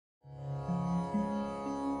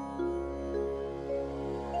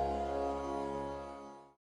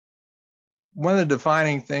one of the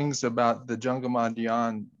defining things about the Jangama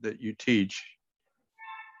Dhyan that you teach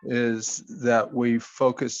is that we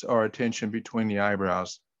focus our attention between the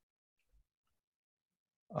eyebrows.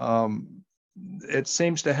 It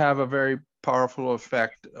seems to have a very powerful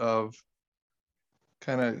effect of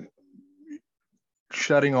kind of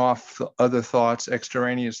shutting off other thoughts,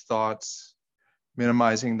 extraneous thoughts,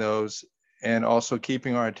 minimizing those, and also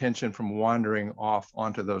keeping our attention from wandering off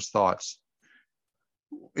onto those thoughts.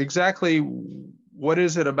 Exactly what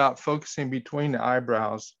is it about focusing between the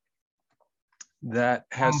eyebrows that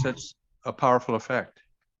has such a powerful effect?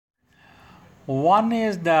 One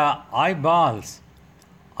is the eyeballs.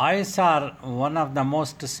 Eyes are one of the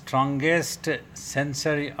most strongest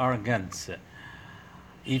sensory organs.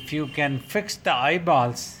 If you can fix the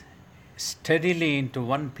eyeballs steadily into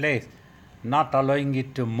one place, not allowing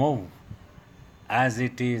it to move, as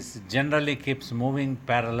it is generally keeps moving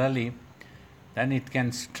parallelly, then it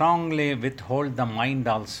can strongly withhold the mind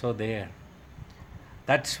also there.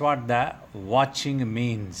 That's what the watching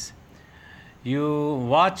means. You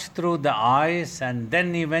watch through the eyes, and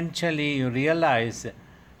then eventually you realize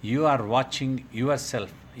you are watching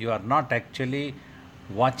yourself. You are not actually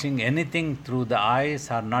watching anything through the eyes,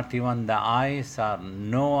 or not even the eyes, or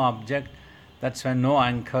no object. That's why no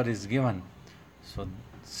anchor is given. So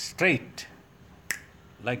straight,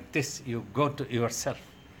 like this, you go to yourself.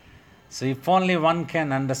 So if only one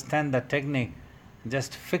can understand the technique,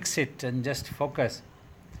 just fix it and just focus,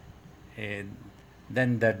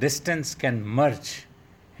 then the distance can merge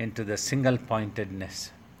into the single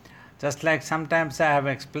pointedness. Just like sometimes I have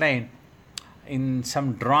explained in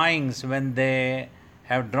some drawings, when they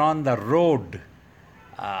have drawn the road,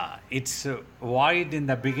 it's wide in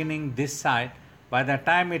the beginning this side. By the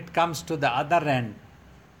time it comes to the other end,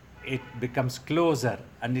 it becomes closer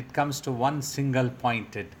and it comes to one single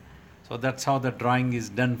pointed. So that's how the drawing is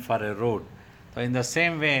done for a road. So in the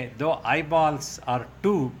same way, though eyeballs are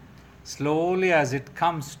two, slowly as it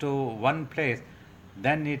comes to one place,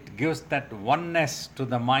 then it gives that oneness to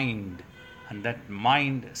the mind, and that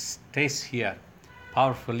mind stays here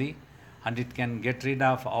powerfully, and it can get rid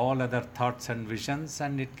of all other thoughts and visions,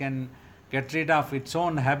 and it can get rid of its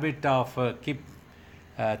own habit of keep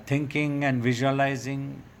thinking and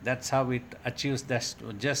visualizing. That's how it achieves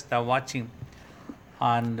just the watching.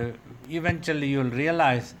 And eventually you'll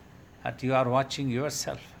realize that you are watching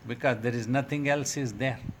yourself, because there is nothing else is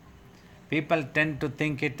there. People tend to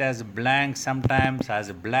think it as blank sometimes,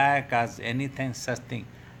 as black, as anything such thing.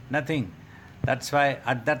 Nothing. That's why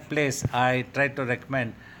at that place I try to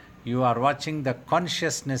recommend you are watching the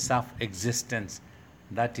consciousness of existence.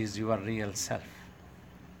 That is your real self.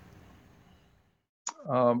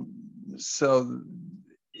 So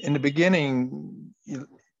in the beginning,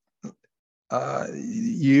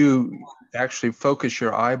 you actually focus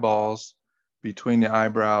your eyeballs between the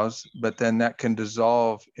eyebrows, but then that can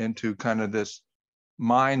dissolve into kind of this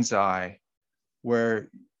mind's eye,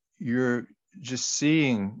 where you're just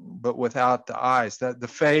seeing, but without the eyes. That the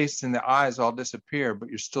face and the eyes all disappear, but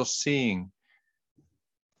you're still seeing.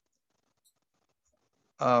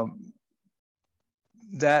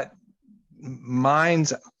 That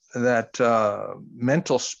mind's, that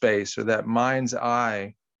mental space, or that mind's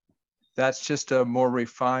eye, that's just a more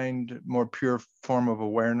refined, more pure form of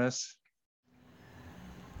awareness.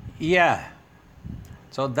 Yeah.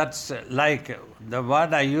 So that's like the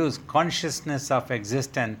word I use, consciousness of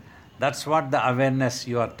existence. That's what the awareness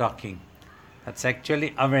you are talking. That's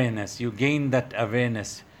actually awareness. You gain that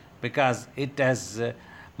awareness because it has,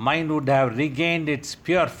 mind would have regained its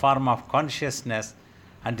pure form of consciousness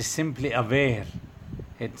and is simply aware.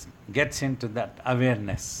 It gets into that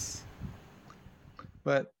awareness.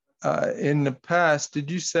 But in the past,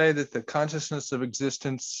 did you say that the consciousness of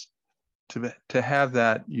existence, to have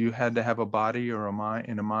that, you had to have a body or a mind,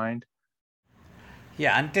 in a mind?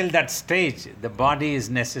 Yeah, until that stage, the body is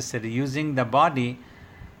necessary. Using the body,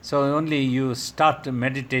 so only you start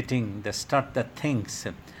meditating, start the things,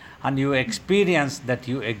 and you experience that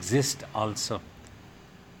you exist also.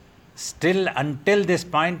 Still, until this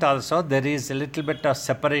point also, there is a little bit of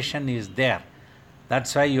separation is there.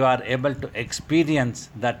 That's why you are able to experience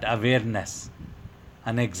that awareness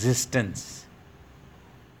and existence.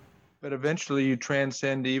 But eventually you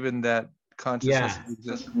transcend even that consciousness of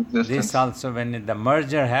existence. This also, when the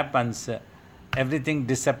merger happens, everything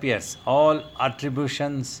disappears. All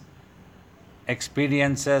attributions,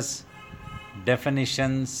 experiences,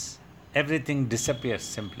 definitions, everything disappears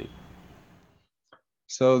simply.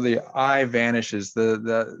 So the I vanishes.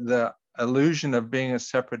 The illusion of being a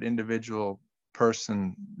separate individual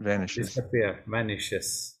person vanishes.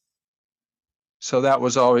 Vanishes. So that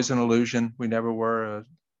was always an illusion. We never were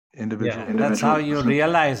individual. Yeah, that's how you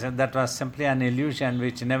realize that that was simply an illusion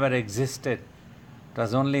which never existed. It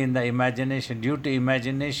was only in the imagination. Due to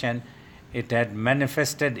imagination, it had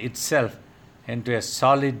manifested itself into a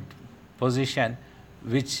solid position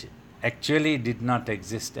which actually did not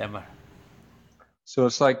exist ever. So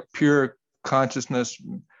it's like pure consciousness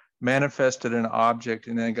manifested an object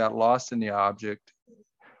and then got lost in the object.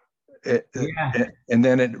 And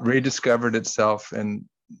then it rediscovered itself and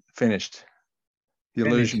finished. The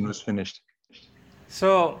illusion was finished.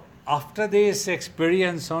 So, after this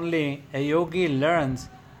experience, only a yogi learns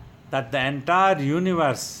that the entire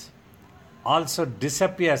universe also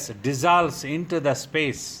disappears, dissolves into the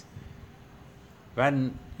space.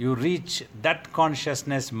 When you reach that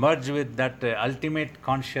consciousness, merge with that ultimate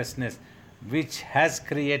consciousness which has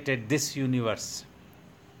created this universe.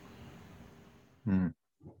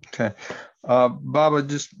 Okay. Baba,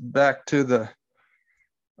 just back to the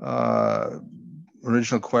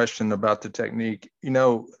original question about the technique. You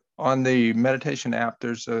know, on the meditation app,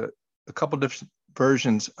 there's a couple different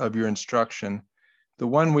versions of your instruction. The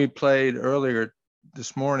one we played earlier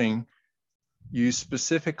this morning, you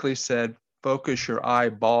specifically said, focus your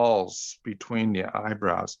eyeballs between the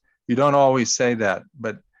eyebrows. You don't always say that,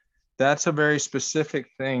 but that's a very specific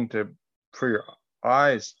thing for your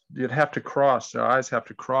eyes. You'd have to cross, your eyes have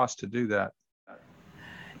to cross to do that.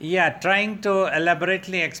 Yeah, trying to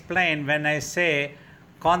elaborately explain when I say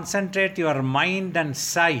concentrate your mind and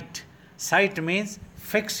sight. Sight means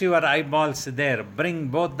fix your eyeballs there, bring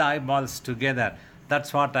both the eyeballs together.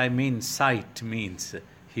 That's what I mean, sight means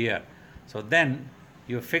here. So then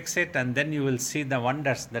you fix it and then you will see the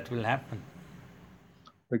wonders that will happen.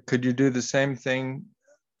 But could you do the same thing?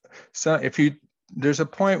 So there's a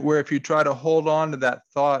point where if you try to hold on to that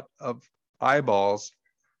thought of eyeballs,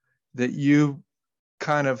 that you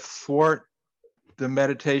kind of thwart the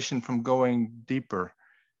meditation from going deeper.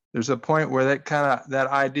 There's a point where that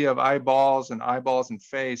idea of eyeballs and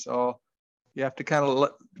face, you have to kind of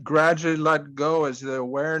gradually let go as the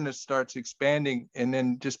awareness starts expanding and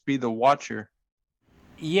then just be the watcher.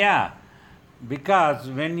 Yeah, because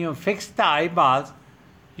when you fix the eyeballs,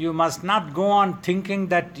 you must not go on thinking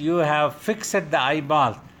that you have fixed the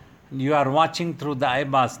eyeballs. You are watching through the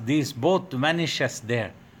eyeballs. These both vanishes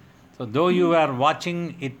there. So though you are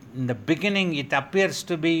watching it in the beginning, it appears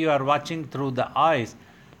to be you are watching through the eyes,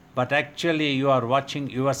 but actually you are watching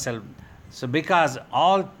yourself. So because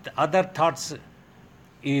all other thoughts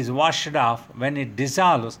is washed off, when it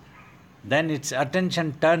dissolves, then its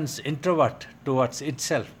attention turns introvert towards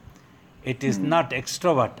itself. It is not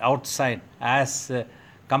extrovert outside as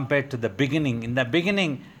compared to the beginning. In the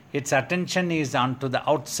beginning, its attention is onto the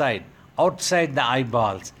outside the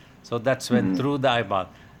eyeballs. So that's when through the eyeball.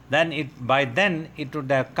 Then it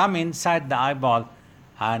would have come inside the eyeball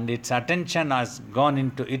and its attention has gone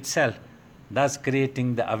into itself, thus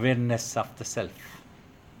creating the awareness of the self.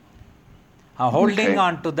 Holding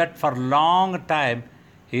on to that for a long time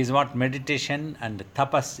is what meditation and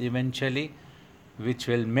tapas eventually, which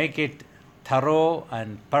will make it thorough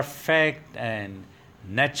and perfect and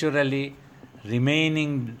naturally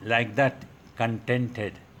remaining like that,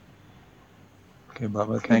 contented. Okay,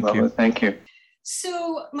 Baba, thank you.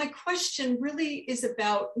 So my question really is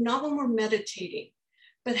about not when we're meditating,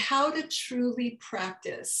 but how to truly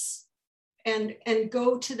practice and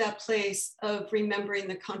go to that place of remembering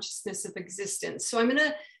the consciousness of existence. So I'm going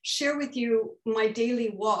to share with you my daily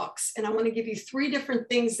walks, and I want to give you 3 different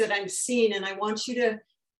things that I'm seeing, and I want you to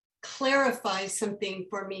clarify something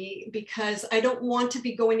for me, because I don't want to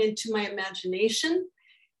be going into my imagination.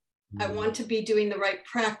 I want to be doing the right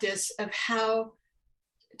practice of how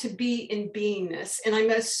to be in beingness. And I'm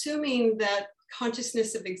assuming that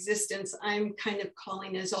consciousness of existence, I'm kind of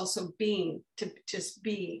calling as also being, to just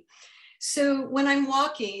be. So when I'm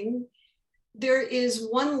walking, there is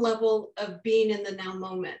one level of being in the now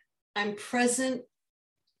moment. I'm present,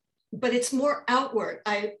 but it's more outward.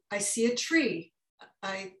 I see a tree.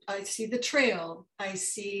 I see the trail. I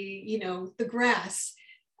see, the grass.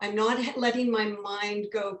 I'm not letting my mind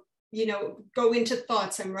go into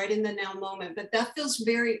thoughts. I'm right in the now moment, but that feels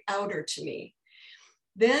very outer to me.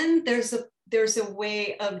 Then there's a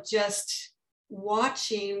way of just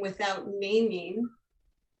watching without naming.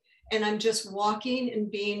 And I'm just walking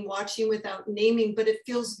and watching without naming, but it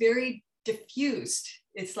feels very diffused.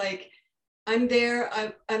 It's like I'm there,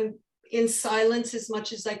 I'm in silence as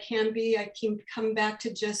much as I can be. I can come back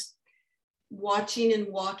to just watching and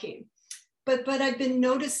walking. But I've been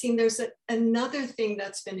noticing there's another thing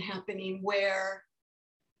that's been happening where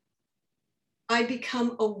I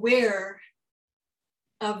become aware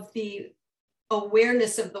of the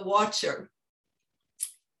awareness of the watcher.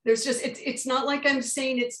 There's just, it's not like I'm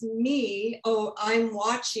saying it's me, oh, I'm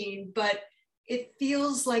watching, but it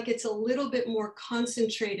feels like it's a little bit more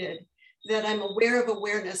concentrated, that I'm aware of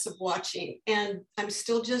awareness of watching. And I'm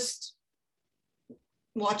still just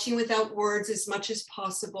watching without words as much as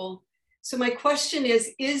possible. So my question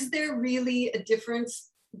is there really a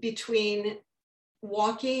difference between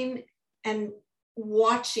walking and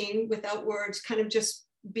watching without words, kind of just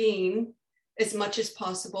being as much as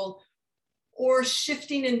possible, or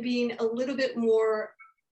shifting and being a little bit more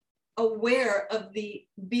aware of the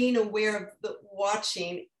being aware of the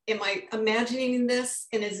watching? Am I imagining this,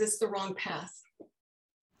 and is this the wrong path?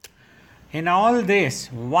 In all this,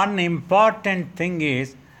 one important thing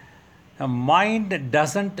is the mind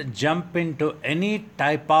doesn't jump into any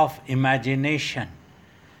type of imagination.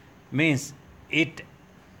 Means it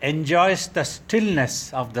enjoys the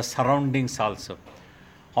stillness of the surroundings also.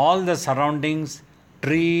 All the surroundings,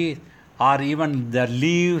 trees, or even the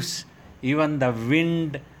leaves, even the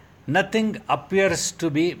wind, nothing appears to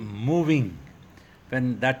be moving.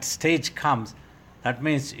 When that stage comes, that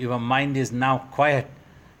means your mind is now quiet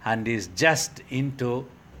and is just into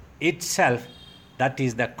itself. That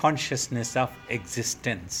is the consciousness of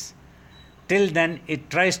existence. Till then, it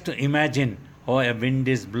tries to imagine, oh, a wind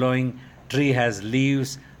is blowing, tree has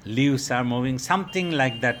leaves, leaves are moving, something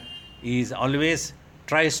like that is always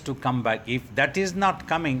tries to come back. If that is not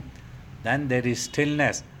coming, then there is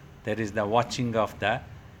stillness. There is the watching of the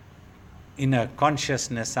inner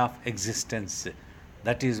consciousness of existence.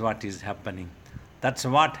 That is what is happening. That's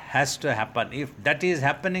what has to happen. If that is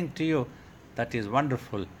happening to you, that is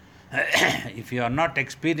wonderful. If you are not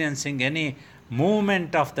experiencing any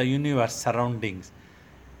movement of the universe surroundings,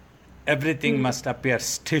 everything must appear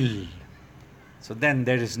still. So then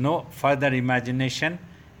there is no further imagination.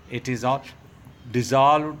 It is all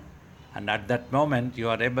dissolved, and at that moment you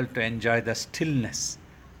are able to enjoy the stillness.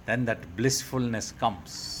 Then that blissfulness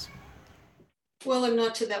comes. Well, I'm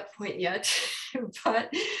not to that point yet,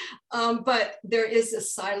 but there is a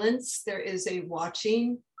silence, there is a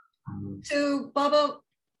watching. So, Baba,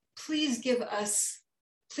 please give us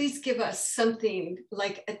something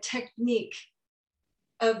like a technique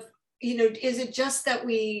of, is it just that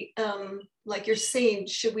we, like you're saying,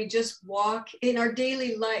 should we just walk in our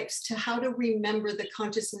daily lives to how to remember the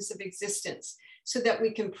consciousness of existence so that we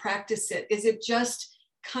can practice it? Is it just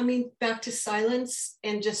coming back to silence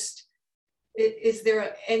and just, is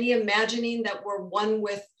there any imagining that we're one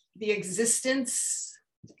with the existence?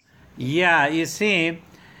 Yeah, you see,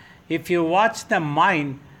 if you watch the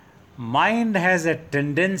mind has a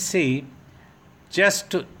tendency just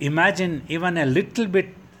to imagine even a little bit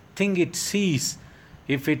thing it sees.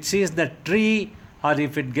 If it sees the tree, or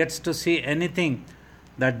if it gets to see anything,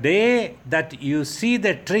 the day that you see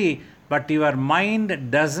the tree, but your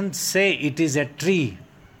mind doesn't say it is a tree,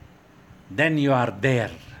 then you are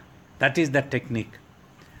there. That is the technique.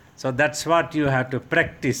 So that's what you have to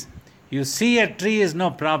practice. You see a tree is no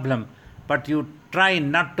problem, but you try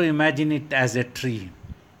not to imagine it as a tree.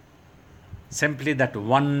 Simply that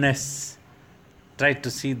oneness. Try to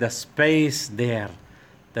see the space there.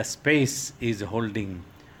 The space is holding,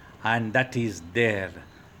 and that is there.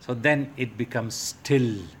 So then it becomes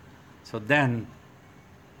still. So then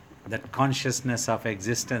that consciousness of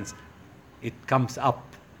existence, it comes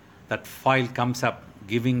up. That file comes up,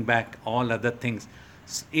 giving back all other things.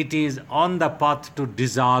 It is on the path to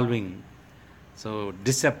dissolving, so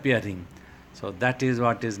disappearing. So that is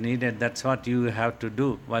what is needed. That's what you have to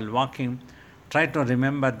do while walking. Try to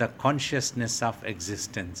remember the consciousness of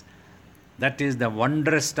existence. That is the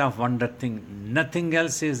wondrous of wonder thing. Nothing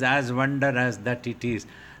else is as wonder as that it is.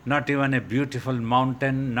 Not even a beautiful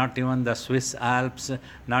mountain, not even the Swiss Alps,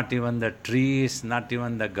 not even the trees, not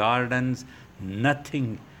even the gardens.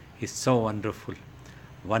 Nothing is so wonderful.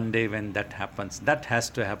 One day when that happens, that has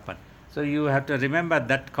to happen. So you have to remember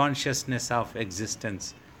that consciousness of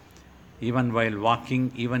existence. Even while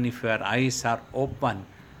walking, even if your eyes are open,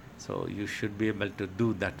 so you should be able to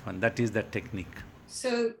do that one. That is the technique.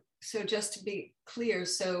 So just to be clear,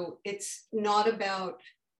 so it's not about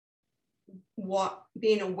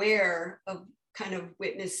being aware of kind of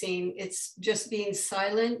witnessing, it's just being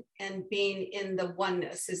silent and being in the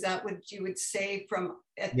oneness. Is that what you would say from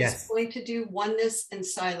at this point to do? Oneness and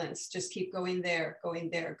silence. Just keep going there,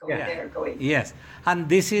 going there, going there, going. Yes. And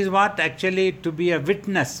this is what actually to be a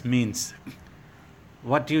witness means.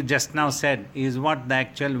 What you just now said is what the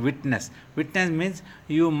actual witness. Witness means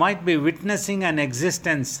you might be witnessing an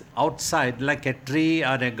existence outside, like a tree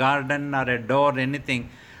or a garden or a door, anything,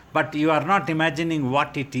 but you are not imagining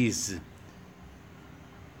what it is.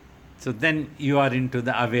 So then you are into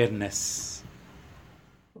the awareness.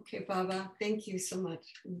 Okay, Baba, thank you so much.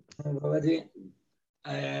 Babaji,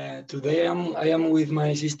 today I am with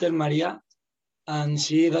my sister Maria, and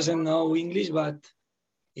she doesn't know English, but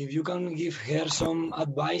if you can give her some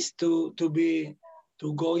advice to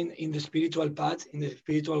go in the spiritual path, in the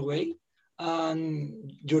spiritual way,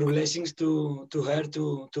 and your blessings to her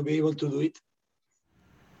to be able to do it.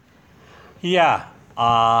 Yeah,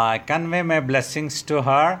 I convey my blessings to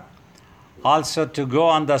her. Also, to go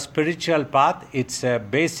on the spiritual path, it's a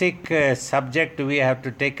basic subject we have to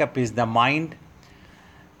take up is the mind,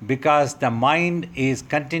 because the mind is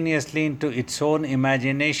continuously into its own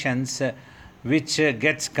imaginations, which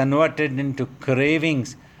gets converted into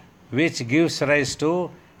cravings, which gives rise to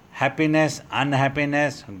happiness,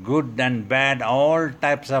 unhappiness, good and bad, all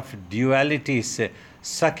types of dualities,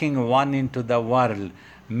 sucking one into the world,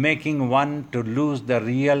 making one to lose the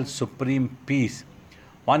real supreme peace.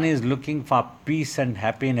 One is looking for peace and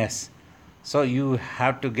happiness. So you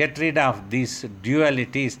have to get rid of these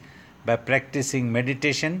dualities by practicing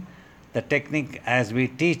meditation. The technique as we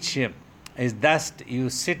teach is thus: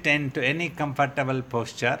 you sit into any comfortable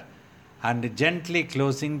posture and gently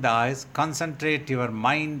closing the eyes, concentrate your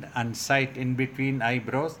mind and sight in between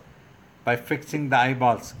eyebrows by fixing the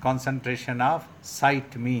eyeballs. Concentration of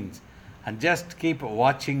sight means, and just keep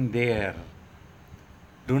watching there.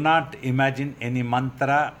 Do not imagine any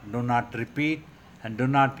mantra, do not repeat, and do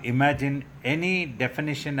not imagine any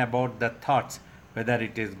definition about the thoughts, whether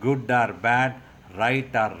it is good or bad,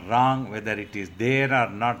 right or wrong, whether it is there or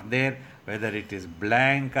not there, whether it is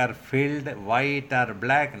blank or filled, white or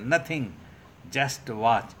black, nothing. Just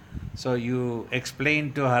watch. So you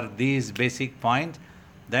explain to her these basic points,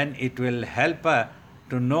 then it will help her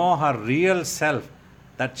to know her real self,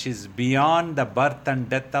 that she is beyond the birth and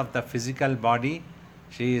death of the physical body.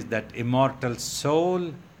 She is that immortal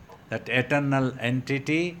soul, that eternal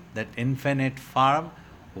entity, that infinite form.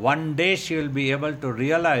 One day she will be able to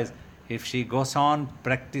realize, if she goes on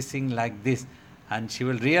practicing like this, and she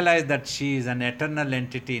will realize that she is an eternal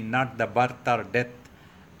entity, not the birth or death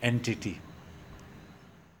entity.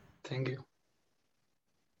 Thank you.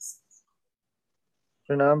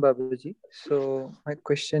 Pranam Babaji. So my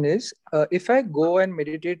question is, if I go and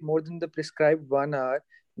meditate more than the prescribed 1 hour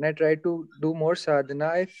and I try to do more sadhana,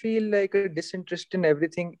 I feel like a disinterest in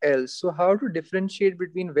everything else. So how to differentiate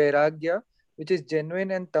between Vairagya, which is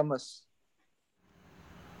genuine, and tamas?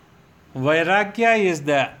 Vairagya is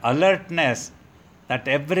the alertness that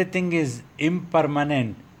everything is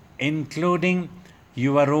impermanent, including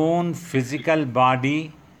your own physical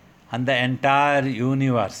body and the entire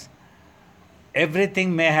universe.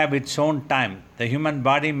 Everything may have its own time. The human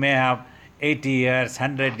body may have 80 years,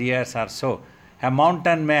 100 years or so. A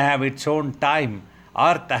mountain may have its own time.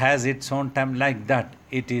 Earth has its own time, like that.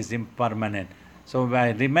 It is impermanent. So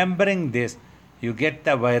by remembering this, you get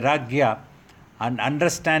the Vairagya and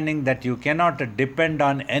understanding that you cannot depend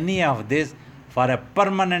on any of this for a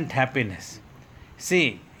permanent happiness.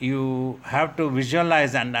 See, you have to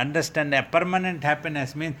visualize and understand a permanent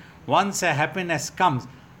happiness means once a happiness comes,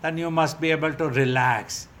 then you must be able to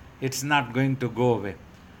relax. It's not going to go away.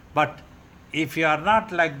 But if you are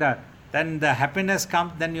not like that, then the happiness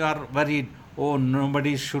comes, then you are worried. Oh,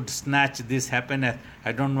 nobody should snatch this happiness.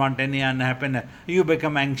 I don't want any unhappiness. You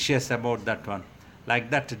become anxious about that one. Like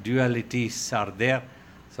that, dualities are there.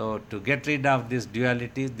 So to get rid of this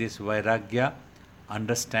duality, this Vairagya,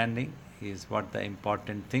 understanding is what the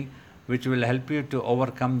important thing, which will help you to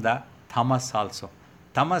overcome the tamas also.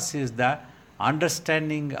 Tamas is the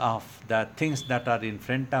understanding of the things that are in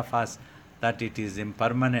front of us, that it is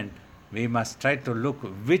impermanent. We must try to look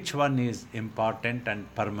which one is important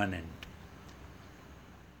and permanent.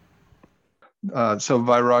 So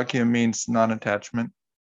Vairagya means non-attachment.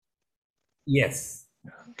 Yes.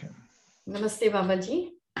 Okay. Namaste, Babaji.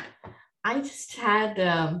 I just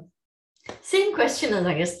had same question as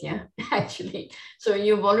Agastya, actually. So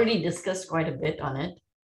you've already discussed quite a bit on it,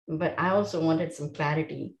 but I also wanted some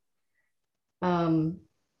clarity. Could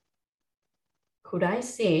I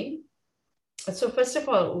say, so first of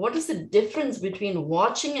all, what is the difference between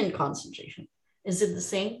watching and concentration? Is it the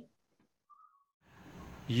same?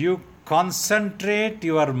 You concentrate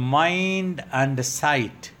your mind and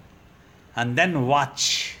sight and then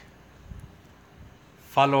watch,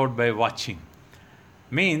 followed by watching.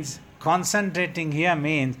 Means concentrating here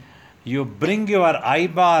means you bring your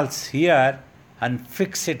eyeballs here and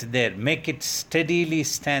fix it there, make it steadily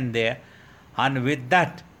stand there, and with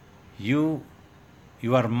that your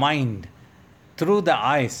mind through the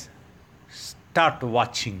eyes start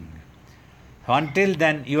watching. Until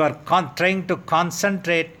then you are trying to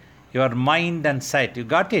concentrate your mind and sight. You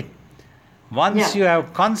got it? Once you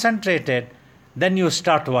have concentrated, then you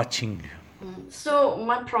start watching. So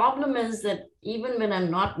my problem is that even when I'm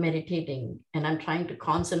not meditating and I'm trying to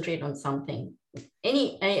concentrate on something,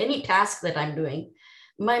 any task that I'm doing,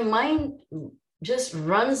 my mind just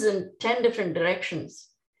runs in 10 different directions.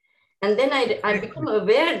 And then I become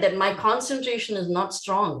aware that my concentration is not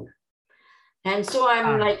strong. And so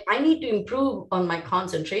I'm like, I need to improve on my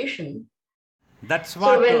concentration. That's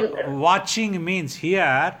what watching means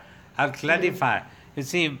here. I'll clarify. You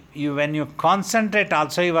see, when you concentrate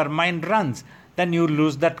also, your mind runs. Then you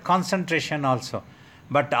lose that concentration also.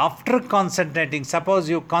 But after concentrating, suppose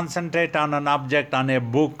you concentrate on an object, on a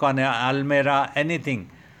book, on a almirah, anything.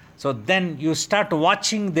 So then you start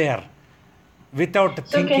watching there without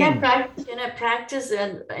thinking. Can I practice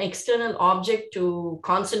an external object to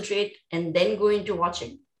concentrate and then go into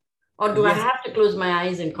watching? Or do I have to close my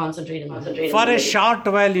eyes and concentrate? For a short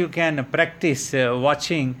while you can practice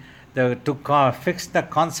watching to fix the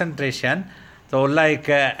concentration. So like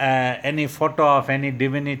any photo of any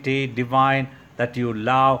divinity, divine that you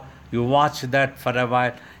love, you watch that for a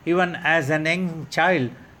while. Even as an young child,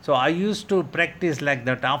 so I used to practice like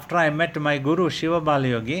that. After I met my guru Shiva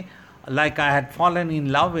Balayogi, like I had fallen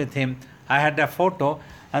in love with him, I had a photo,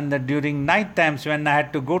 and during night times when I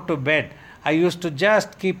had to go to bed, I used to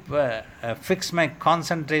just keep fix my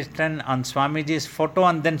concentration on Swamiji's photo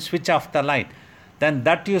and then switch off the light. Then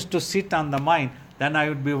that used to sit on the mind. Then I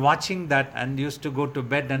would be watching that and used to go to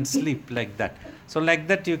bed and sleep like that. So like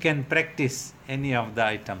that you can practice any of the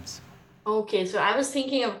items. Okay, so I was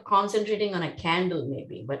thinking of concentrating on a candle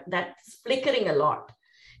maybe, but that's flickering a lot.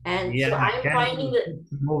 And so I'm finding that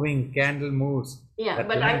moving candle moves. Yeah,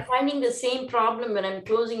 but I'm finding the same problem when I'm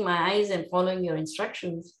closing my eyes and following your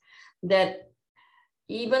instructions, that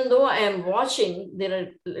even though I am watching, there are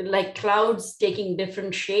like clouds taking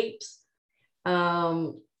different shapes.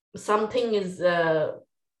 Something is,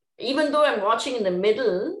 even though I'm watching in the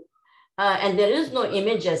middle and there is no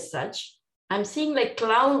image as such, I'm seeing like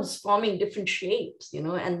clouds forming different shapes,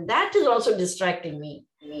 and that is also distracting me.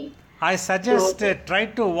 I suggest try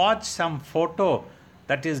to watch some photo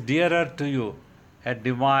that is dearer to you, a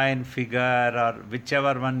divine figure or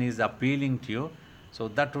whichever one is appealing to you. So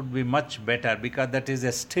that would be much better, because that is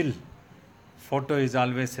a still. Photo is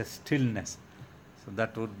always a stillness. So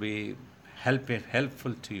that would be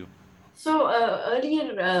helpful to you. So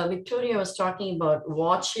earlier, Victoria was talking about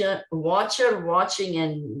watcher watching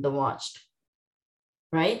and the watched,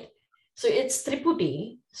 right? So it's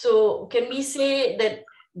Triputi. So can we say that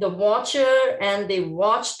the watcher and the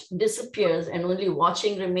watched disappears and only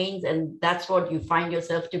watching remains, and that's what you find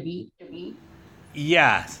yourself to be?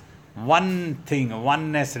 Yes. One thing,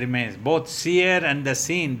 oneness remains. Both seer and the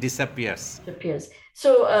seen disappears.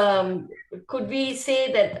 So could we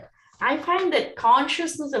say that I find that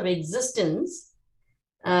consciousness of existence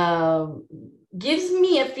gives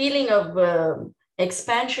me a feeling of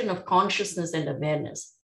expansion of consciousness and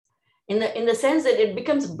awareness, in the sense that it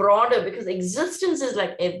becomes broader, because existence is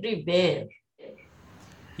like everywhere.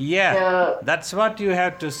 Yeah, that's what you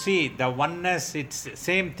have to see. The oneness, it's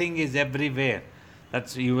same thing is everywhere.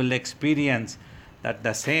 That's you will experience that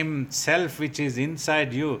the same self which is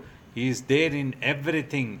inside you is there in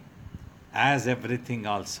everything, as everything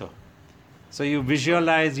also. So you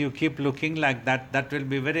visualize, you keep looking like that. That will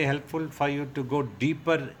be very helpful for you to go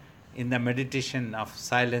deeper in the meditation of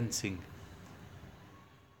silencing.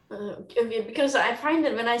 Because I find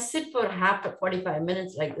that when I sit for 45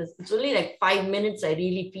 minutes like this, it's only like 5 minutes I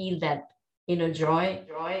really feel that inner joy.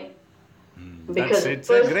 Because it's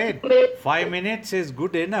a great. 5 minutes is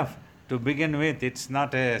good enough to begin with. It's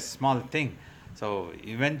not a small thing. So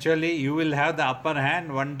eventually you will have the upper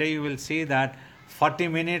hand. One day you will see that 40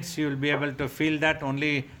 minutes you will be able to feel that.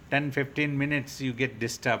 Only 10-15 minutes you get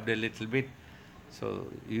disturbed a little bit. So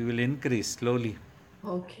you will increase slowly.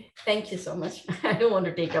 Okay, thank you so much. I don't want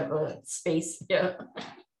to take up space here.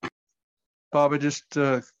 Baba, just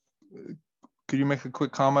could you make a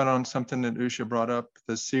quick comment on something that Usha brought up?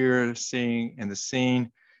 The seer, seeing, and the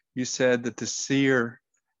seen. You said that the seer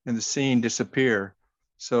and the seen disappear.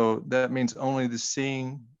 So that means only the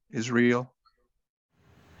seeing is real?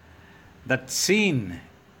 That seen,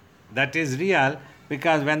 that is real,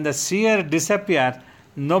 because when the seer disappears,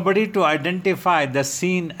 nobody to identify the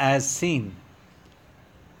seen as seen.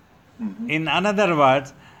 In other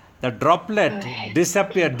words, the droplet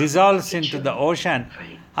dissolves into the ocean,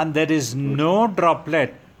 and there is no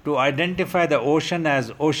droplet to identify the ocean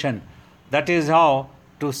as ocean. That is how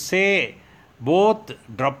to say both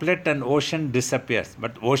droplet and ocean disappears.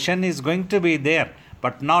 But ocean is going to be there,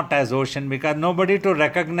 but not as ocean, because nobody to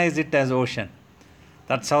recognize it as ocean.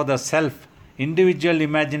 That's how the self, individual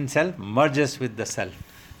imagined self, merges with the self.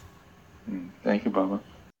 Thank Thank you, Baba.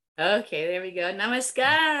 Okay, there we go.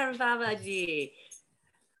 Namaskar, Babaji.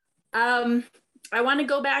 I want to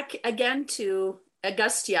go back again to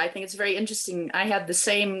Agastya. I think it's very interesting. I have the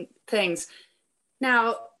same things.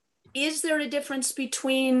 Now, is there a difference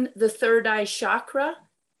between the third eye chakra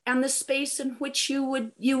and the space in which you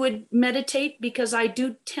would meditate? Because I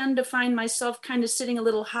do tend to find myself kind of sitting a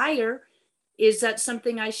little higher. Is that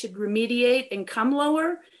something I should remediate and come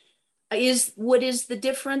lower? What is the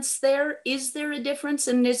difference there? Is there a difference,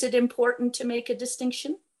 and is it important to make a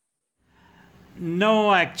distinction?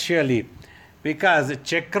 No, actually, because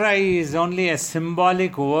chakra is only a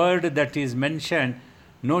symbolic word that is mentioned.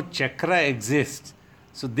 No chakra exists.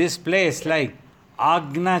 So this place, like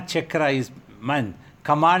Agna chakra, is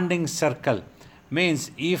commanding circle.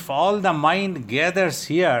 Means if all the mind gathers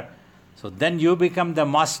here, so then you become the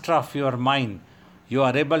master of your mind. You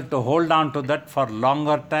are able to hold on to that for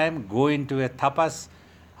longer time, go into a tapas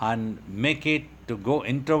and make it to go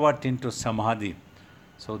introvert into samadhi.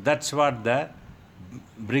 So that's what the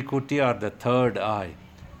Brikuti or the third eye.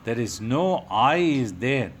 There is no eye is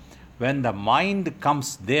there. When the mind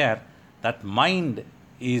comes there, that mind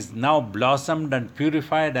is now blossomed and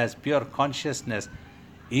purified as pure consciousness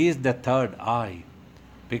is the third eye.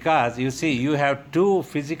 Because you see, you have two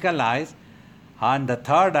physical eyes and the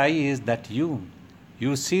third eye is that you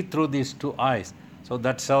see through these two eyes. So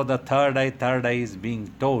that's how the third eye is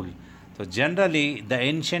being told. So generally the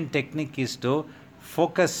ancient technique is to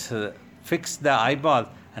focus, fix the eyeball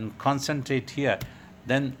and concentrate here.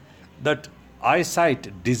 Then that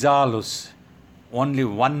eyesight dissolves. Only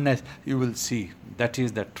oneness you will see. That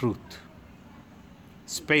is the truth.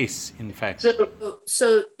 Space, in fact.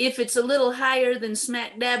 So if it's a little higher than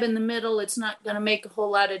smack dab in the middle, it's not going to make a whole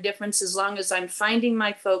lot of difference as long as I'm finding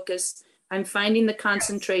my focus, I'm finding the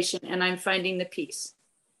concentration, and I'm finding the peace.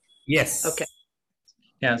 Yes. Okay.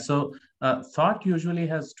 Yeah, so thought usually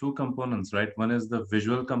has two components, right? One is the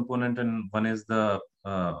visual component and one is the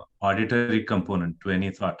auditory component to any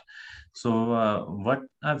thought. So what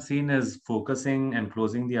I've seen is focusing and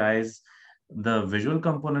closing the eyes, the visual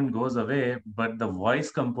component goes away, but the voice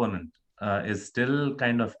component is still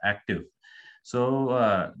kind of active.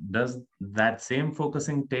 So does that same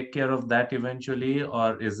focusing take care of that eventually,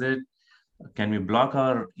 or is it, can we block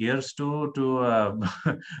our ears too to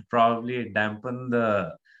probably dampen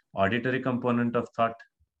the auditory component of thought?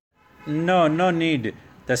 No need.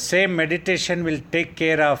 The same meditation will take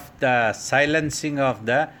care of the silencing of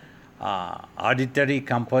the auditory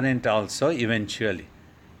component also eventually.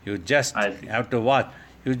 You just have to watch.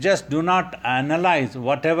 You just do not analyze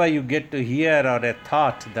whatever you get to hear or a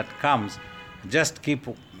thought that comes. Just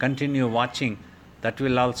continue watching. That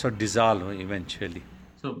will also dissolve eventually.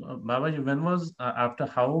 So, Babaji, when was, after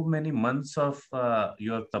how many months of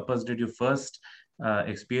your tapas did you first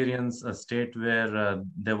experience a state where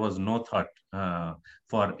there was no thought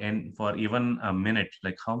for even a minute?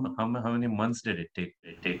 Like how many months did it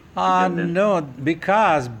take? No,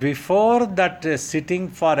 because before that sitting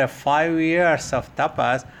for 5 years of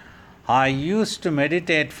tapas, I used to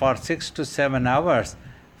meditate for 6 to 7 hours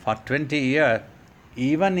for 20 years,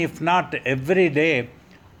 even if not every day.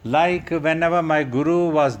 Like whenever my guru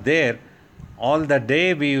was there, all the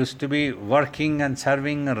day we used to be working and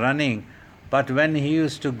serving, running. But when he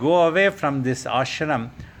used to go away from this ashram,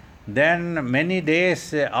 then many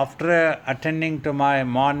days after attending to my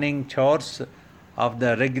morning chores of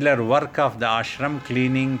the regular work of the ashram,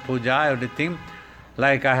 cleaning, puja, everything,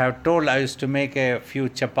 like I have told, I used to make a few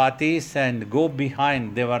chapatis and go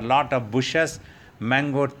behind. There were a lot of bushes,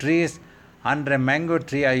 mango trees. Under a mango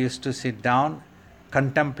tree I used to sit down,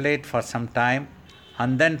 contemplate for some time,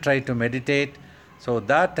 and then try to meditate. So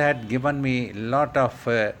that had given me a lot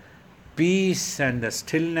of peace and the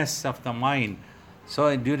stillness of the mind.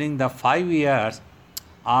 So during the 5 years,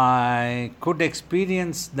 I could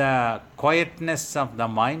experience the quietness of the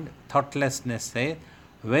mind, thoughtlessness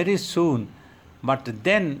very soon. But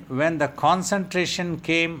then when the concentration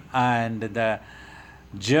came and the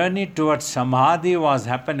journey towards samadhi was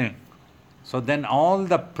happening, so then all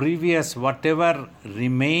the previous whatever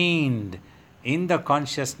remained in the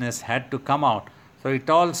consciousness had to come out. So it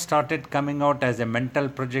all started coming out as a mental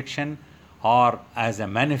projection or as a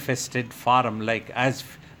manifested form, like as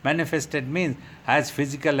manifested means as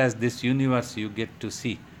physical as this universe you get to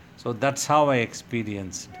see. So that's how I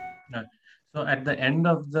experienced. So at the end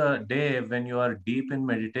of the day, when you are deep in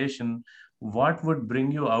meditation, what would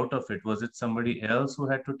bring you out of it? Was it somebody else who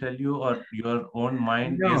had to tell you, or your own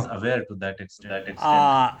mind is aware to that extent?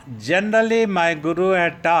 Generally, my guru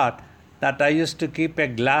had taught that I used to keep a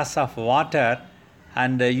glass of water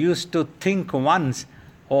and I used to think once,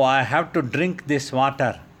 oh, I have to drink this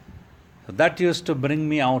water. So that used to bring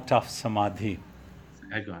me out of samadhi.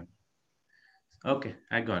 I got it. Okay,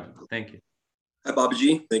 I got it. Thank you. Hi,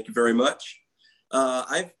 Babaji. Thank you very much.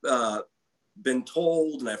 I've been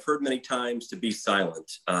told, and I've heard many times, to be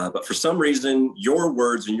silent. But for some reason, your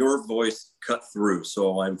words and your voice cut through.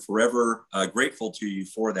 So I'm forever grateful to you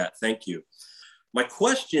for that. Thank you. My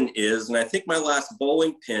question is, and I think my last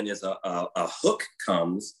bowling pin is a hook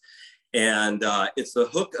comes, and it's the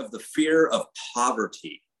hook of the fear of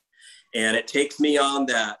poverty. And it takes me on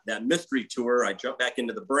that mystery tour. I jump back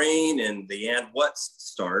into the brain and the and what's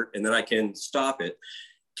start, and then I can stop it.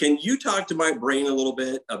 Can you talk to my brain a little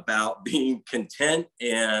bit about being content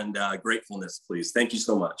and gratefulness, please? Thank you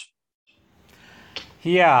so much.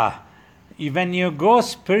 Yeah, when you go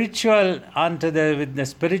spiritual with the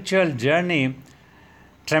spiritual journey,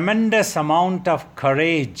 tremendous amount of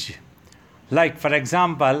courage. Like, for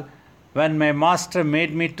example, when my master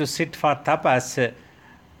made me to sit for tapas,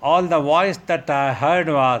 all the voice that I heard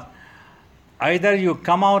was, either you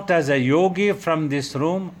come out as a yogi from this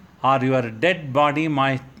room or your dead body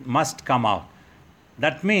must come out.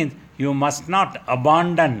 That means you must not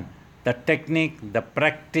abandon the technique, the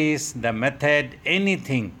practice, the method,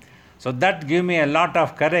 anything. So that gave me a lot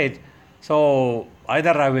of courage. So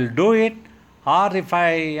either I will do it, or if I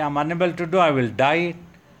am unable to do, I will die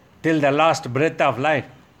till the last breath of life.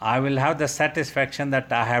 I will have the satisfaction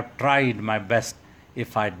that I have tried my best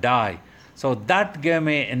if I die. So that gave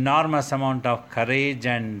me enormous amount of courage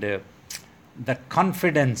and the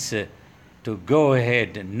confidence to go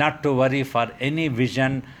ahead, not to worry for any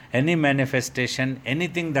vision, any manifestation,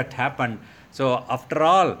 anything that happened. So after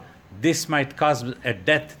all, this might cause a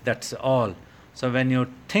death, that's all. So when you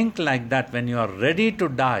think like that, when you are ready to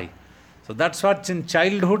die, so that's what in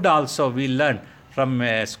childhood also we learn from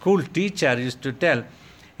a school teacher used to tell,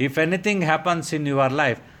 if anything happens in your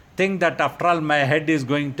life, think that after all my head is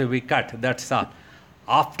going to be cut, that's all.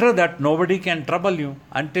 After that, nobody can trouble you.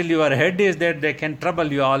 Until your head is there, they can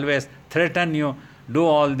trouble you, always threaten you, do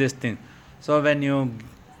all these things. So when you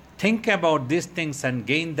think about these things and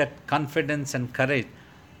gain that confidence and courage,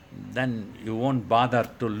 then you won't bother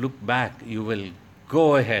to look back. You will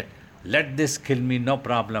go ahead. Let this kill me, no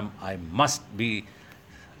problem. I must be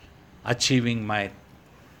achieving my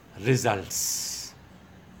results.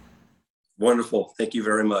 Wonderful. Thank you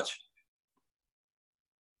very much.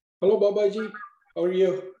 Hello, Babaji. How are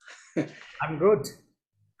you? I'm good.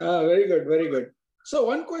 Very good, very good. So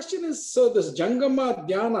one question is, so this Jangama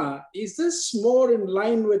Dhyana, is this more in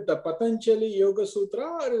line with the Patanjali Yoga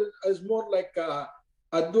Sutra, or is more like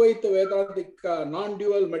Advaita Vedantic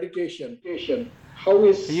non-dual meditation? How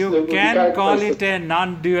is you can call it a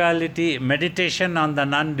non-duality, meditation on the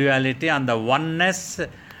non-duality, on the oneness.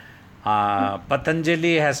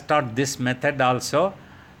 Patanjali has taught this method also.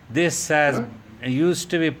 This has used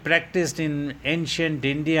to be practiced in ancient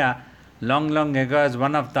India long ago as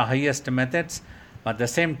one of the highest methods. But the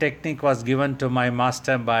same technique was given to my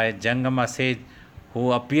master by Jangama sage,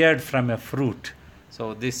 who appeared from a fruit.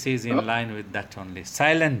 So this is in line with that only.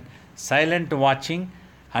 Silent watching,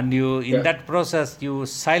 and you in that process you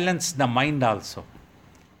silence the mind also.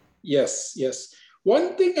 Yes.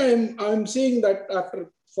 One thing I'm seeing that after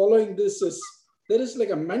following this is there is like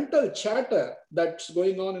a mental chatter that's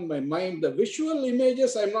going on in my mind. The visual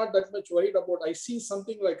images I'm not that much worried about. I see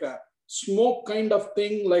something like a smoke kind of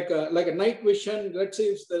thing, like a night vision. Let's say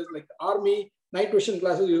if there's like army night vision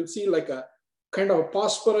glasses, you'll see like a kind of a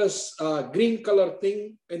phosphorus green color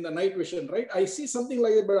thing in the night vision, right? I see something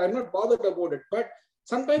like it, but I'm not bothered about it. But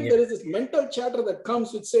sometimes there is this mental chatter that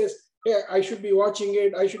comes which says, hey, I should be watching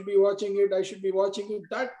it, I should be watching it, I should be watching it.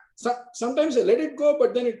 That sometimes I let it go,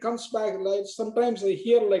 but then it comes back. Like sometimes I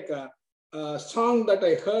hear like a song that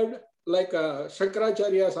I heard, like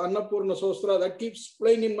Shankaracharya's Annapurna Sostra, that keeps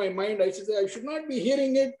playing in my mind. I say I should not be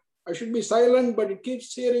hearing it, I should be silent, but it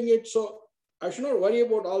keeps hearing it. So I should not worry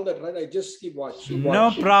about all that, right? I just keep watching.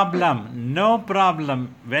 No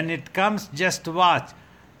problem. When it comes, just watch.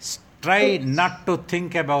 Try not to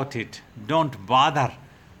think about it. Don't bother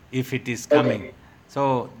if it is coming. Okay.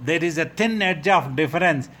 So there is a thin edge of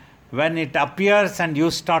difference when it appears and you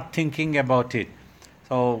start thinking about it.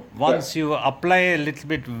 So once you apply a little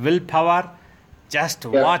bit willpower, just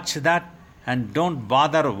watch that and don't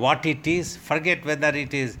bother what it is. Forget whether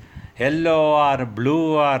it is yellow or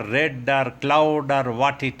blue or red or cloud or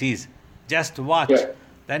what it is. Just watch.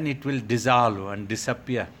 Then it will dissolve and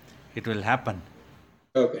disappear. It will happen.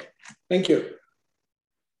 Okay. Thank you.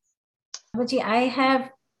 Babaji, I have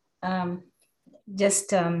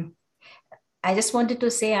I just wanted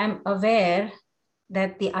to say I'm aware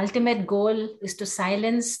that the ultimate goal is to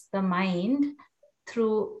silence the mind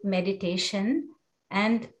through meditation,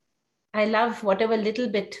 and I love whatever little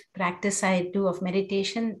bit practice I do of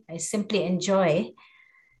meditation. I simply enjoy.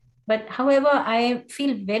 But however, I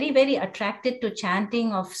feel very, very attracted to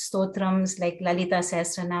chanting of stotrams like Lalita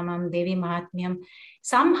Sahasranamam, Devi Mahatmyam.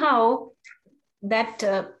 Somehow that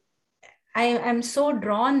I am so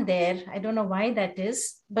drawn there. I don't know why that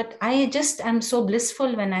is, but I just am so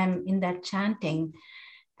blissful when I'm in that chanting.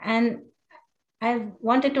 And I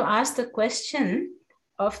wanted to ask the question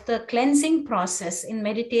of the cleansing process in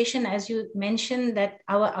meditation, as you mentioned that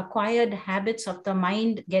our acquired habits of the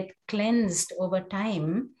mind get cleansed over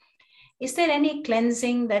time. Is there any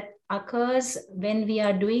cleansing that occurs when we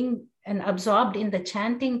are doing and absorbed in the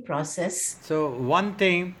chanting process? So one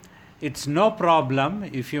thing, it's no problem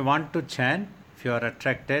if you want to chant, if you are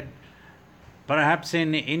attracted. Perhaps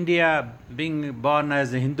in India, being born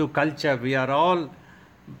as a Hindu culture, we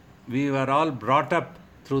were all brought up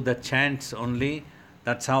through the chants only.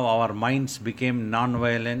 That's how our minds became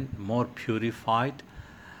non-violent, more purified.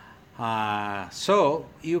 So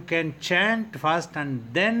you can chant first and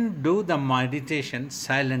then do the meditation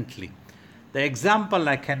silently. The example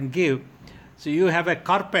I can give, so you have a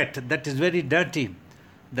carpet that is very dirty.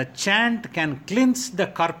 The chant can cleanse the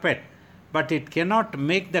carpet, but it cannot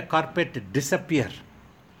make the carpet disappear.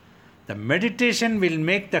 The meditation will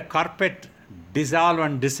make the carpet dissolve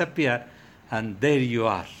and disappear, and there you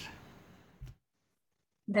are.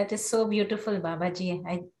 That is so beautiful, Babaji.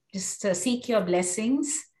 I just seek your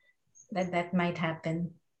blessings that might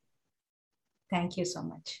happen. Thank you so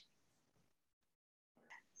much.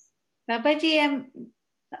 Babaji,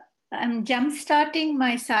 I'm jump-starting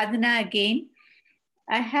my sadhana again.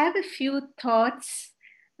 I have a few thoughts.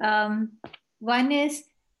 One is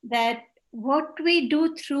that what we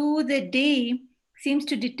do through the day seems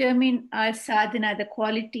to determine our sadhana, the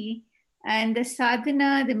quality. And the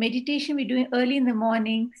sadhana, the meditation we're doing early in the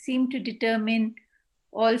morning seem to determine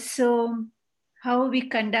also how we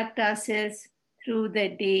conduct ourselves through the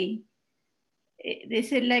day.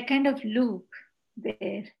 There's a like kind of loop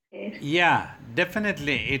there. Yeah,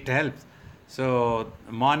 definitely it helps. So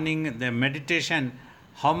morning, the meditation,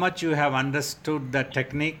 how much you have understood the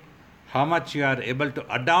technique, how much you are able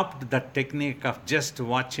to adopt the technique of just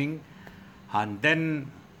watching, and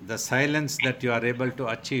then the silence that you are able to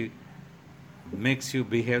achieve makes you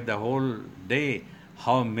behave the whole day,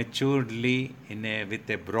 how maturely, with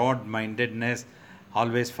a broad-mindedness,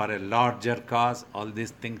 always for a larger cause, all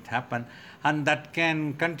these things happen. And that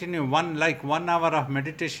can continue, 1 hour of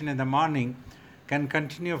meditation in the morning can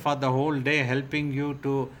continue for the whole day, helping you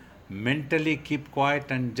to mentally keep quiet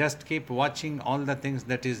and just keep watching all the things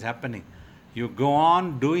that is happening. You go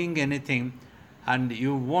on doing anything and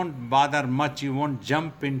you won't bother much, you won't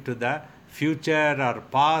jump into the future or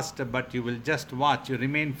past, but you will just watch. You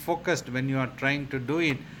remain focused when you are trying to do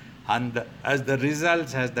it, and as the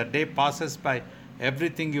results, as the day passes by,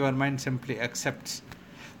 everything your mind simply accepts.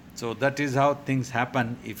 So that is how things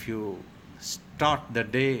happen if you start the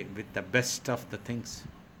day with the best of the things.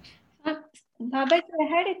 Babaji, I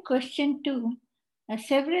had a question too.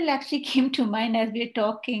 Several actually came to mind as we were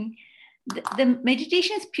talking. The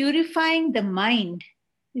meditation is purifying the mind.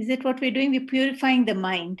 Is it what we're doing? We're purifying the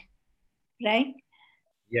mind, right?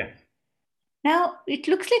 Yeah. Now, it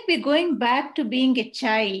looks like we're going back to being a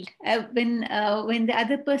child. When the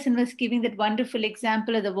other person was giving that wonderful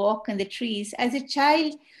example of the walk and the trees, as a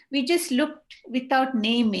child, we just looked without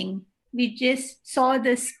naming. We just saw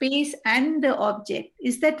the space and the object.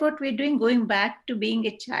 Is that what we're doing, going back to being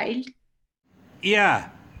a child? Yeah.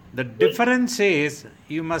 The difference is,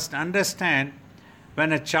 you must understand,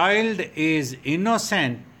 when a child is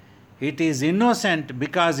innocent, it is innocent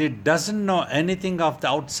because it doesn't know anything of the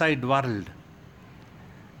outside world.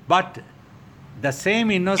 But the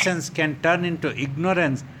same innocence can turn into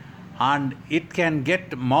ignorance, and it can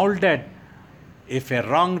get molded if a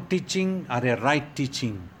wrong teaching or a right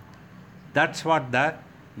teaching. That's what the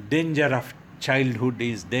danger of childhood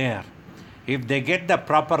is there. If they get the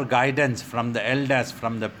proper guidance from the elders,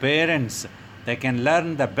 from the parents, they can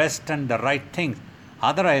learn the best and the right things.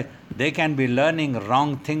 Otherwise, they can be learning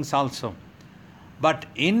wrong things also. But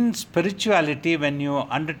in spirituality, when you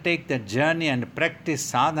undertake the journey and practice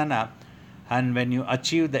sadhana, and when you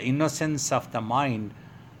achieve the innocence of the mind,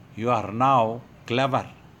 you are now clever.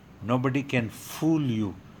 Nobody can fool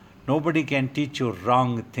you. Nobody can teach you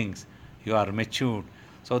wrong things. You are matured.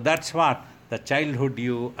 So that's what the childhood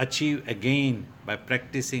you achieve again by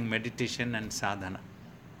practicing meditation and sadhana.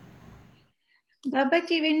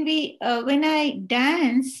 Babaji, when I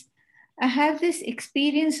dance, I have this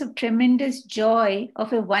experience of tremendous joy,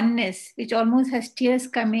 of a oneness, which almost has tears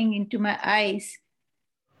coming into my eyes.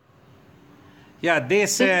 Yeah,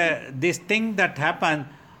 this thing that happens,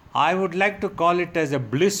 I would like to call it as a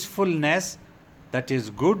blissfulness. That is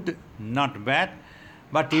good, not bad.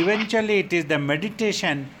 But eventually it is the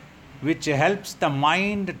meditation which helps the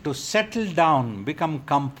mind to settle down, become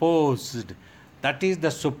composed. That is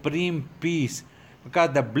the supreme peace.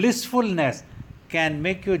 Because the blissfulness can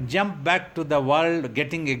make you jump back to the world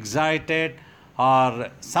getting excited, or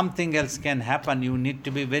something else can happen. You need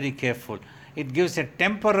to be very careful. It gives a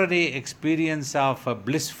temporary experience of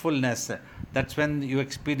blissfulness. That's when you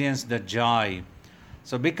experience the joy.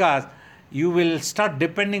 So because you will start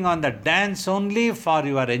depending on the dance only for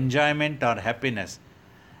your enjoyment or happiness.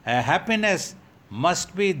 Happiness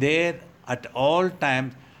must be there at all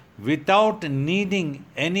times without needing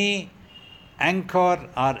any anchor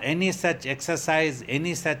or any such exercise,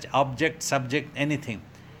 any such object, subject, anything.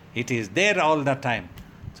 It is there all the time.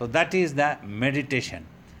 So that is the meditation.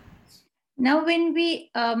 Now, when we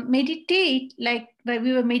meditate, like where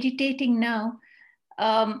we were meditating now,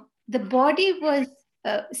 the body was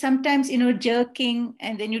sometimes, jerking,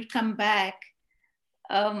 and then you'd come back.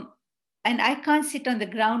 And I can't sit on the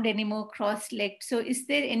ground anymore cross-legged. So is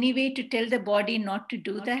there any way to tell the body not to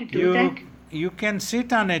do that? You can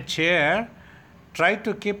sit on a chair. Try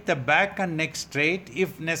to keep the back and neck straight.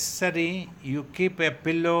 If necessary, you keep a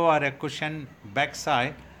pillow or a cushion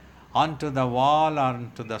backside onto the wall or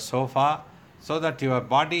onto the sofa so that your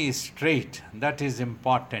body is straight. That is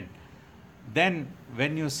important. Then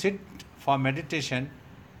when you sit for meditation,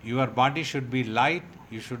 your body should be light.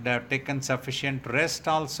 You should have taken sufficient rest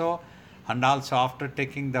also. And also after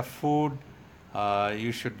taking the food,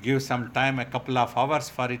 you should give some time, a couple of hours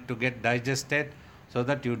for it to get digested, so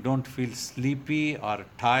that you don't feel sleepy or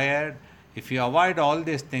tired. If you avoid all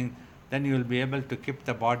these things, then you will be able to keep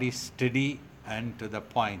the body steady and to the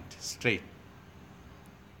point, straight.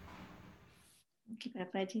 Okay,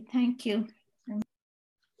 Babaji, thank you.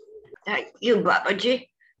 Thank you, Babaji.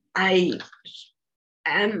 I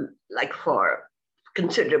am, like, for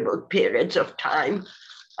considerable periods of time,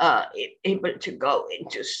 able to go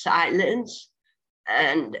into silence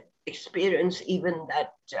and experience even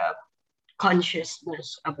that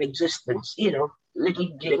consciousness of existence,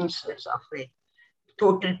 little glimpses of a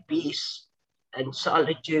total peace and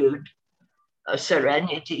solitude,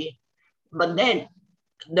 serenity. But then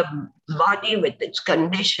the body with its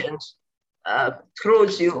conditions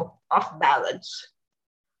throws you off balance.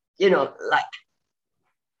 Like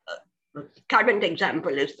current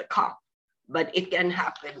example is the cough, but it can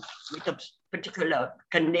happen with a particular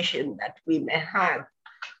condition that we may have.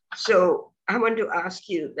 So I want to ask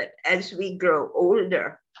you that as we grow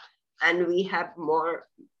older and we have more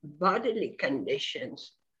bodily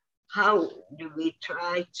conditions, how do we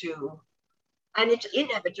try to, and it's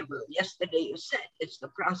inevitable. Yesterday you said it's the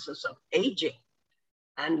process of aging.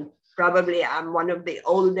 And probably I'm one of the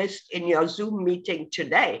oldest in your Zoom meeting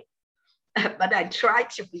today, but I try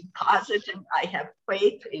to be positive. I have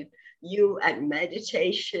faith in you and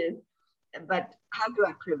meditation, but how do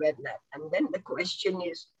I prevent that? And then the question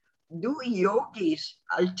is, do yogis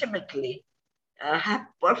ultimately have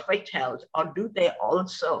perfect health, or do they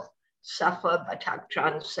also suffer but have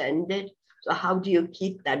transcended? So how do you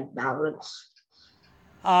keep that balance?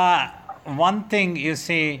 One thing you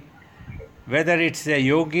see, whether it's a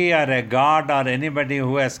yogi or a god or anybody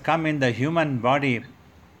who has come in the human body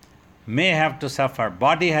may have to suffer.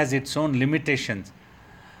 Body has its own limitations.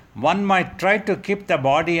 One might try to keep the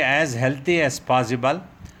body as healthy as possible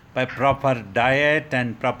by proper diet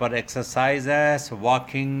and proper exercises,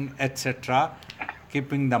 walking, etc.,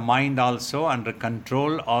 keeping the mind also under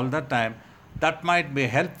control all the time. That might be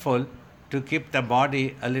helpful to keep the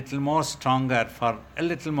body a little more stronger for a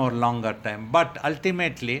little more longer time. But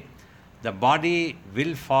ultimately, the body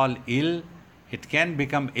will fall ill. It can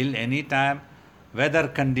become ill anytime. Weather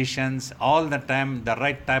conditions, all the time, the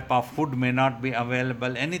right type of food may not be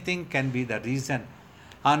available. Anything can be the reason.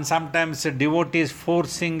 And sometimes devotees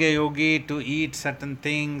forcing a yogi to eat certain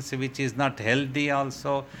things which is not healthy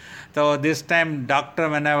also. So this time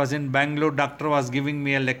when I was in Bangalore, doctor was giving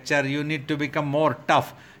me a lecture, you need to become more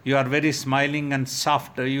tough. You are very smiling and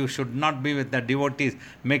soft. You should not be with the devotees.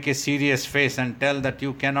 Make a serious face and tell that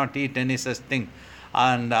you cannot eat any such thing.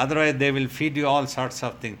 And otherwise they will feed you all sorts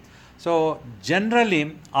of things. So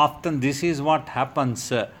generally, often this is what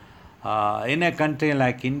happens in a country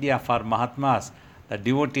like India for Mahatmas. The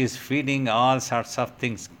devotees feeding all sorts of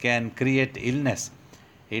things can create illness.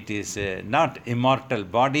 It is not immortal.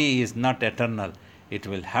 Body is not eternal. It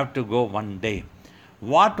will have to go one day.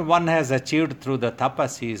 What one has achieved through the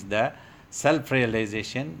tapas is the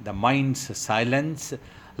self-realization, the mind's silence.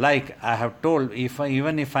 Like I have told,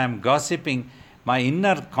 even if I am gossiping, my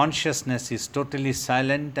inner consciousness is totally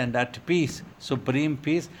silent and at peace, supreme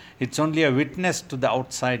peace. It's only a witness to the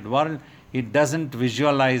outside world. It doesn't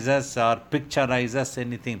visualize us or picturize us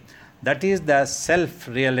anything. That is the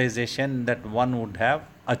self-realization that one would have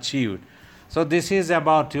achieved. So this is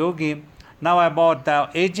about yogi. Now about the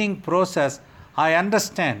aging process, I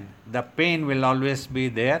understand the pain will always be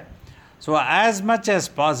there. So as much as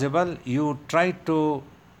possible, you try to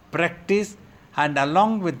practice, and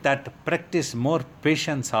along with that, practice more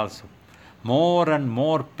patience also. More and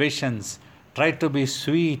more patience. Try to be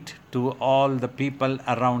sweet to all the people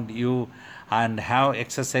around you and have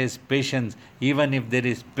exercise patience even if there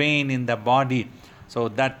is pain in the body. So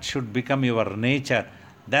that should become your nature.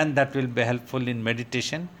 Then that will be helpful in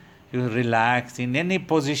meditation. You relax in any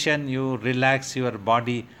position, you relax your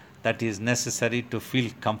body that is necessary to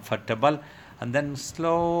feel comfortable, and then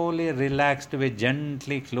slowly relaxed way,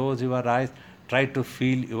 gently close your eyes, try to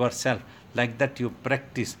feel yourself. Like that you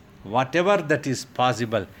practice. Whatever that is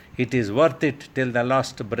possible, it is worth it till the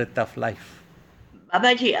last breath of life.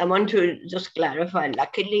 Babaji, I want to just clarify.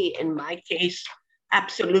 Luckily, in my case,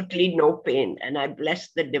 absolutely no pain, and I bless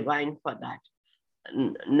the divine for that.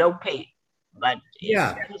 No pain. But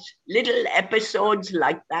Yeah. it's little episodes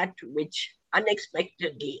like that which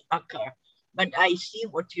unexpectedly occur. But I see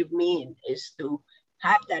what you mean is to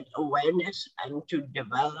have that awareness and to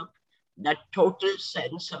develop that total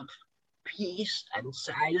sense of peace and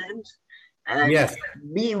silence and Yes.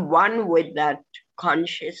 be one with that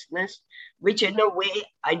consciousness, which in a way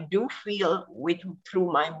I do feel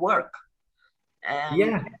through my work. And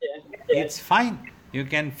Yeah. It's fine. You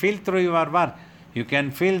can feel through your work. You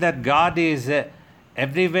can feel that God is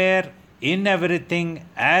everywhere, in everything,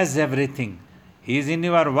 as everything. He is in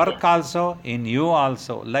your work also, in you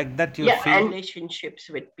also. Like that you and feel. relationships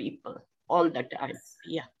with people all the time.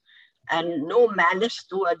 Yeah. And no malice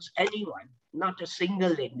towards anyone, not a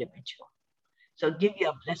single individual. So give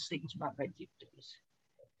your blessings, Babaji, please.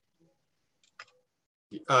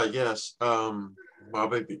 Yes,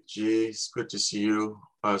 Babaji, it's good to see you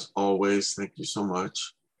as always. Thank you so much.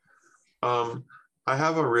 I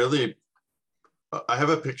have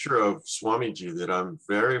a picture of Swamiji that I'm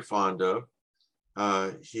very fond of.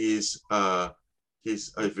 He's a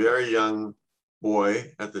very young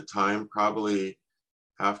boy at the time, probably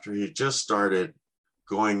after he just started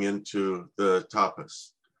going into the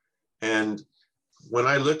tapas. And when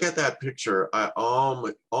I look at that picture, I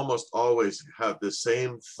almost always have the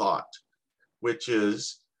same thought, which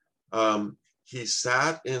is he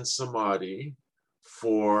sat in samadhi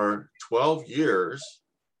for 12 years,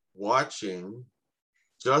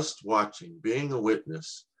 just watching, being a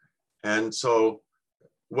witness. And so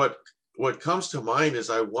what comes to mind is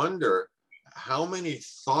I wonder how many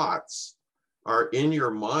thoughts are in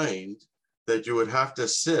your mind that you would have to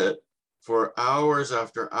sit for hours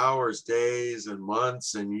after hours, days and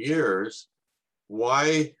months and years.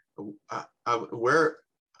 Why,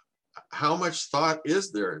 how much thought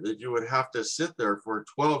is there that you would have to sit there for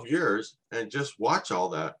 12 years and just watch all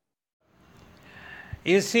that?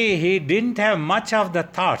 You see, he didn't have much of the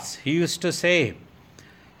thoughts. He used to say,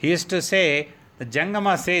 the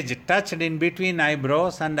Jangama sage touched in between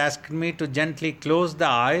eyebrows and asked me to gently close the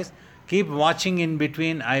eyes, keep watching in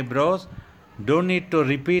between eyebrows, don't need to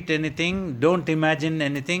repeat anything, don't imagine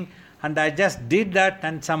anything. And I just did that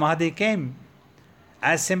and samadhi came.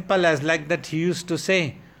 As simple as like that he used to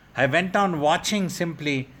say. I went on watching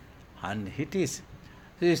simply and it is.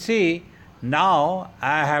 So you see, now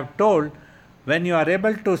I have told, when you are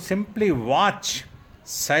able to simply watch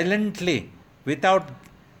silently without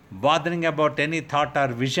bothering about any thought or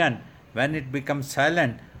vision, when it becomes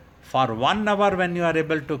silent, for 1 hour when you are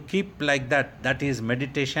able to keep like that, that is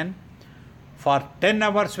meditation. For 10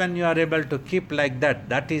 hours when you are able to keep like that,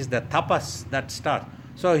 that is the tapas that starts.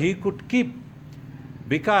 So he could keep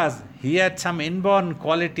because he had some inborn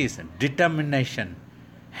qualities, determination,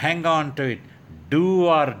 hang on to it, do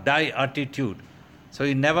or die attitude. So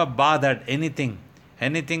he never bothered anything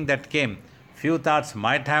that came. Few thoughts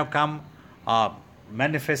might have come,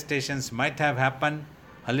 manifestations might have happened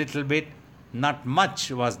a little bit, not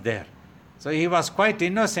much was there. So he was quite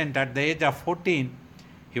innocent at the age of 14.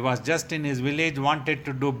 He was just in his village, wanted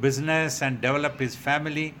to do business and develop his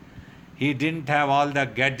family. He didn't have all the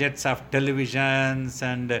gadgets of televisions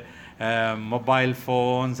and mobile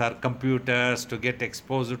phones or computers to get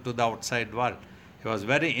exposed to the outside world. He was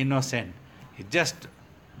very innocent.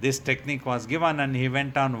 This technique was given and he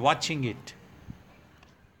went on watching it.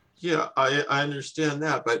 Yeah, I understand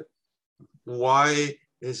that, but why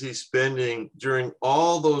is he spending during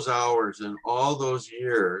all those hours and all those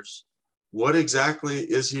years, what exactly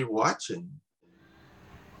is he watching?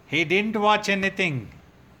 He didn't watch anything.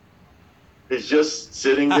 He's just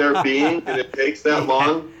sitting there being, and it takes that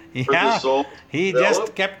long for the soul to he develop?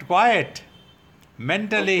 just kept quiet.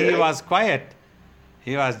 Mentally, he Okay. was quiet.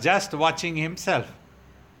 He was just watching himself.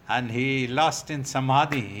 And he lost in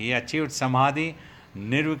samadhi. He achieved samadhi,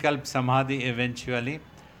 nirvikalp samadhi eventually.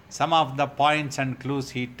 Some of the points and clues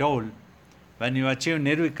he told. When you achieve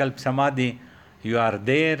nirvikalp samadhi, you are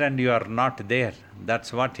there and you are not there.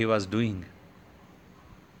 That's what he was doing.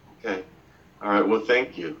 Okay. All right. Well,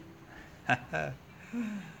 thank you.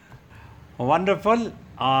 Wonderful.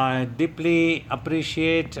 I deeply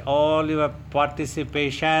appreciate all your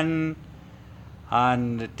participation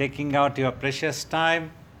and taking out your precious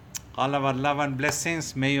time. All our love and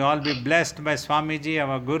blessings. May you all be blessed by Swamiji,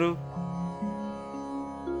 our Guru.